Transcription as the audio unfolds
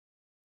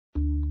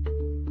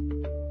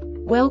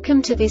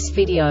Welcome to this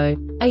video.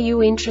 Are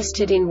you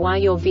interested in why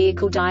your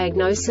vehicle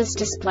diagnosis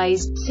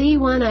displays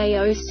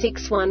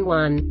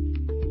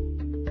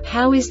C1A06-11?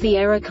 How is the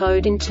error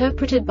code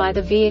interpreted by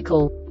the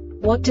vehicle?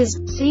 What does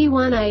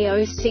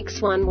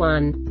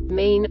C1A06-11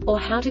 mean, or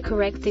how to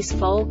correct this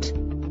fault?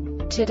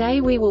 Today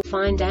we will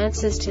find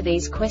answers to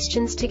these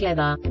questions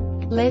together.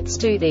 Let's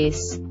do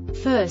this.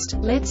 First,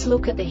 let's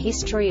look at the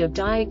history of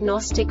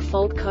diagnostic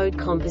fault code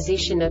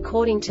composition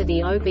according to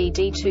the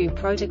OBD2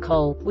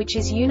 protocol, which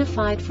is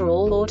unified for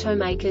all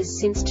automakers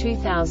since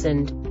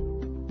 2000.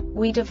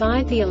 We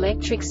divide the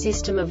electric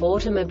system of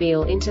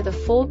automobile into the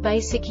four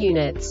basic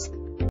units: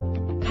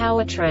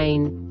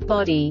 powertrain,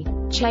 body,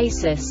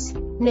 chassis,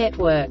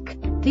 network.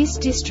 This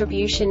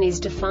distribution is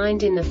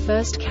defined in the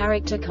first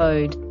character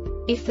code.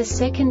 If the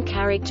second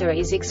character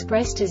is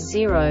expressed as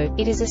 0,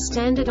 it is a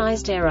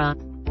standardized error.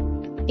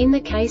 In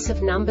the case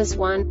of numbers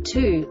 1,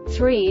 2,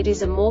 3, it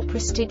is a more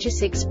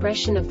prestigious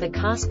expression of the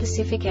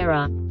car-specific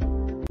error.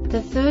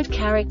 The third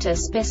character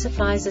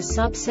specifies a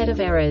subset of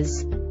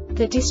errors.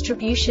 The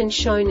distribution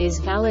shown is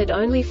valid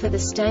only for the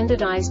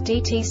standardized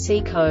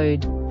DTC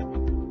code.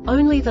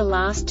 Only the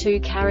last two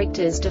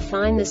characters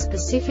define the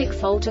specific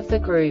fault of the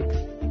group.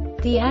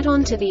 The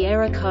add-on to the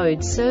error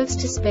code serves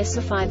to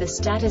specify the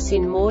status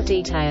in more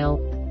detail.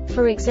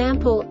 For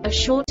example, a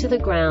short to the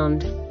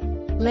ground.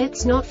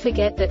 Let's not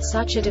forget that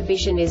such a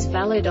division is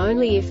valid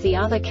only if the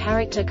other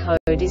character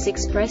code is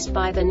expressed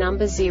by the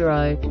number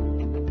 0.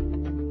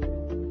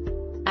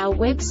 Our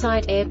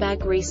website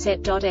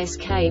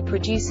airbagreset.sk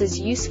produces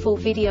useful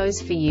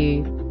videos for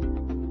you.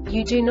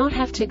 You do not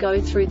have to go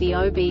through the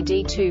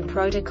OBD2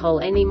 protocol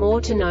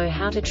anymore to know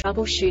how to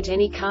troubleshoot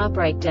any car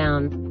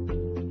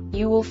breakdown.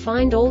 You will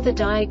find all the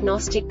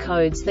diagnostic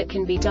codes that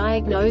can be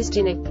diagnosed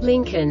in a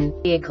Lincoln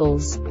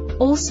vehicles.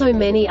 Also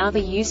many other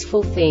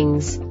useful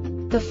things.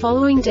 The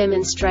following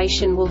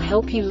demonstration will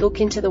help you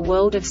look into the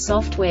world of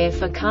software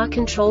for car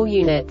control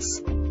units.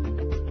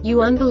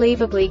 You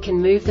unbelievably can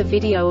move the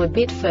video a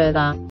bit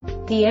further.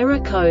 The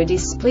error code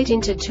is split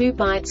into 2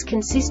 bytes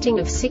consisting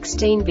of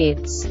 16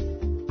 bits.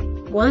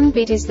 1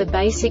 bit is the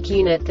basic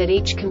unit that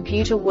each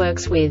computer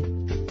works with.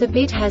 The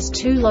bit has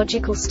 2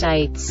 logical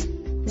states: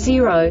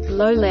 0,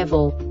 low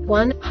level,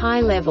 1, high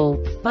level.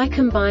 By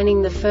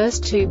combining the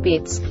first 2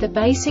 bits, the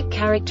basic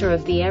character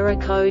of the error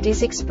code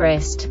is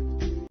expressed.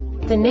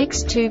 The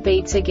next 2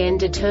 beats again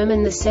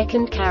determine the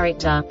second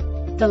character.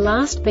 The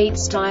last beat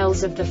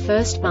styles of the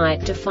first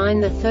byte define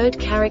the third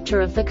character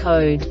of the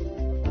code.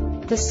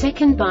 The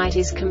second byte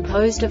is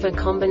composed of a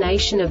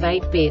combination of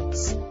 8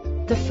 bits.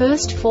 The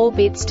first 4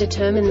 bits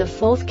determine the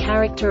fourth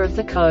character of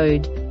the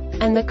code.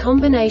 And the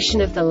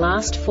combination of the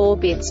last 4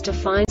 bits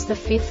defines the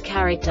fifth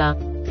character.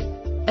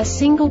 A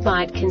single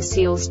byte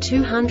conceals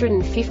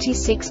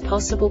 256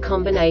 possible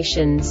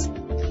combinations.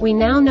 We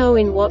now know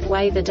in what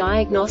way the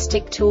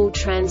diagnostic tool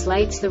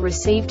translates the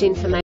received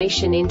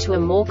information into a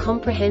more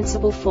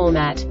comprehensible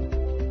format.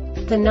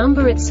 The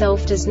number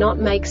itself does not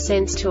make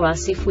sense to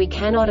us if we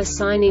cannot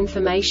assign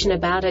information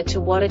about it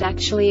to what it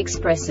actually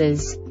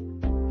expresses.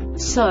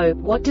 So,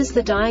 what does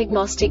the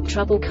Diagnostic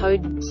Trouble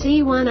Code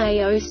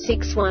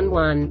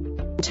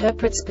C1A06-11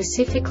 interpret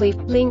specifically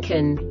for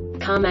Lincoln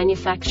car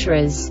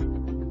manufacturers?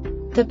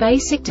 The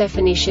basic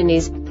definition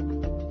is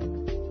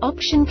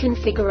option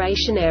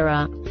configuration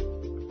error.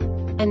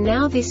 And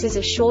now this is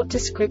a short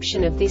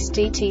description of this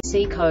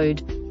DTC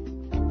code.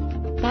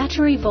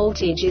 Battery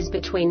voltage is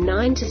between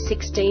 9 to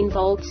 16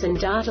 volts and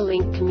data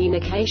link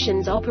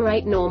communications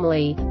operate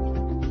normally.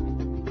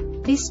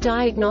 This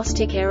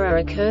diagnostic error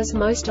occurs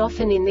most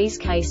often in these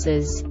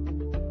cases.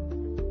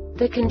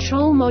 The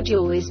control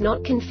module is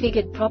not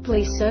configured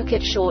properly.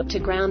 Circuit short to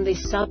ground.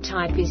 This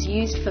subtype is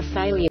used for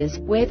failures,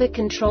 where the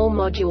control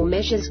module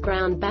measures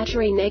ground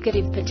battery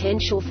negative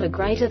potential for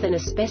greater than a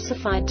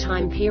specified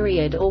time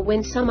period or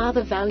when some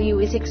other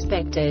value is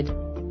expected.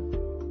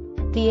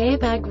 The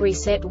Airbag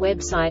Reset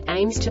website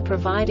aims to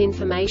provide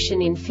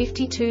information in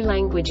 52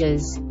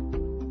 languages.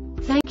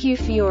 Thank you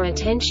for your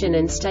attention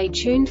and stay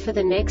tuned for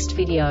the next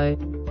video.